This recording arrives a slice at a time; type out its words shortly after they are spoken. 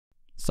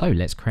So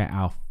let's create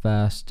our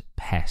first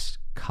Pest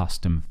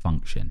custom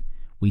function.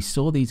 We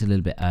saw these a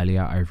little bit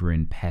earlier over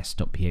in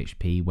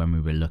pest.php when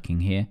we were looking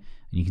here,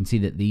 and you can see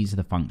that these are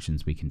the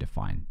functions we can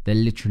define. They're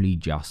literally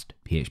just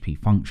PHP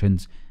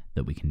functions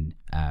that we can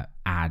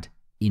add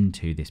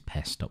into this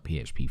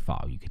pest.php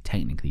file. You could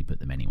technically put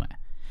them anywhere.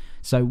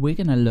 So we're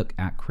going to look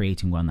at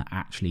creating one that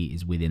actually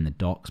is within the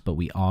docs, but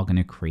we are going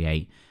to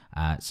create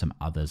some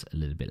others a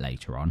little bit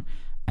later on.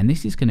 And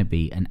this is going to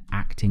be an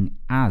acting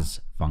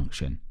as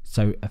function.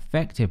 So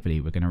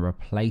effectively, we're going to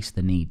replace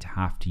the need to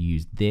have to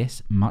use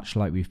this, much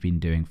like we've been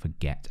doing for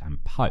get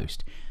and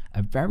post.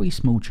 A very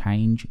small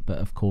change, but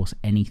of course,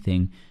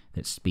 anything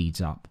that speeds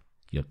up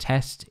your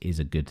test is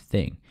a good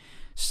thing.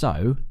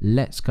 So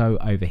let's go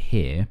over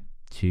here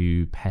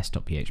to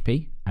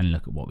pest.php and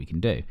look at what we can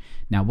do.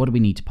 Now, what do we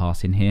need to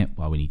pass in here?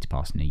 Well, we need to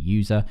pass in a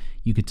user.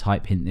 You could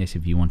type in this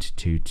if you wanted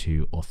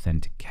to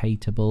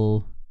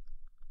authenticatable.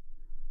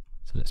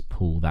 So let's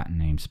pull that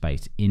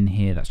namespace in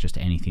here. That's just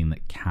anything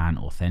that can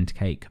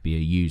authenticate. Could be a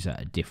user,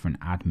 a different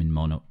admin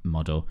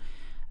model.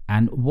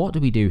 And what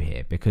do we do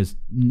here? Because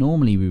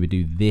normally we would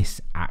do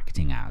this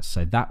acting as.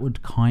 So that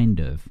would kind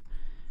of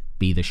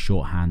be the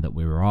shorthand that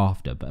we were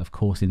after. But of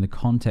course, in the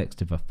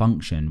context of a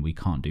function, we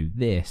can't do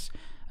this.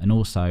 And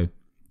also,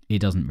 it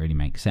doesn't really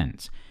make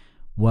sense.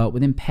 Well,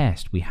 within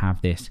Pest, we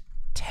have this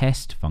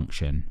test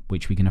function,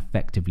 which we can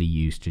effectively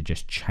use to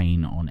just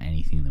chain on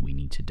anything that we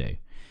need to do.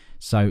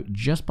 So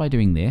just by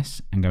doing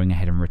this and going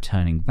ahead and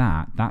returning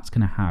that, that's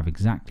going to have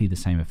exactly the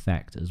same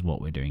effect as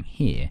what we're doing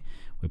here.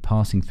 We're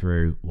passing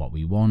through what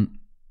we want,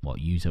 what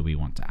user we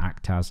want to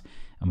act as,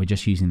 and we're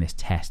just using this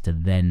test to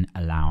then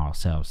allow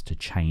ourselves to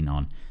chain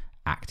on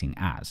acting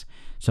as.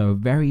 So a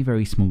very,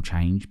 very small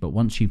change, but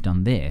once you've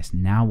done this,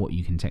 now what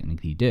you can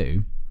technically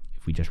do,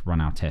 if we just run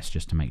our test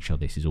just to make sure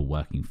this is all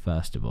working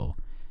first of all,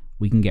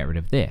 we can get rid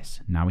of this.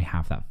 Now we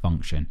have that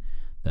function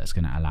that's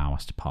going to allow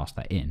us to pass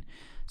that in.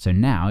 So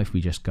now if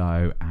we just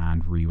go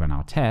and rerun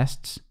our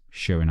tests,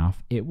 sure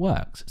enough, it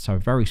works. So a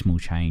very small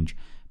change,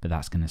 but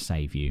that's going to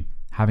save you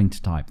having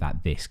to type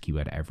that this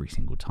keyword every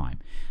single time.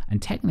 And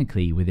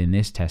technically within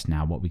this test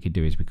now, what we could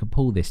do is we could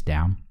pull this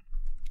down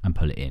and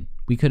pull it in.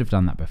 We could have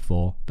done that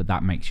before, but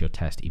that makes your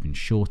test even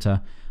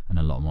shorter and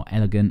a lot more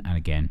elegant. And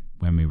again,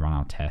 when we run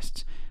our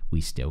tests,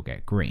 we still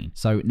get green.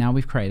 So now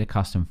we've created a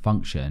custom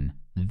function.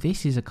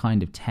 This is a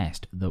kind of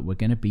test that we're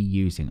going to be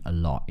using a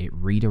lot. It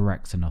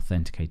redirects an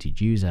authenticated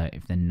user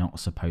if they're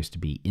not supposed to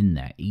be in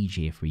there,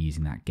 e.g. if we're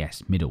using that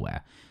guest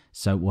middleware.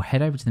 So we'll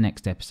head over to the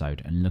next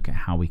episode and look at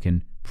how we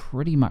can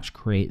pretty much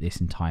create this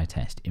entire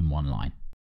test in one line.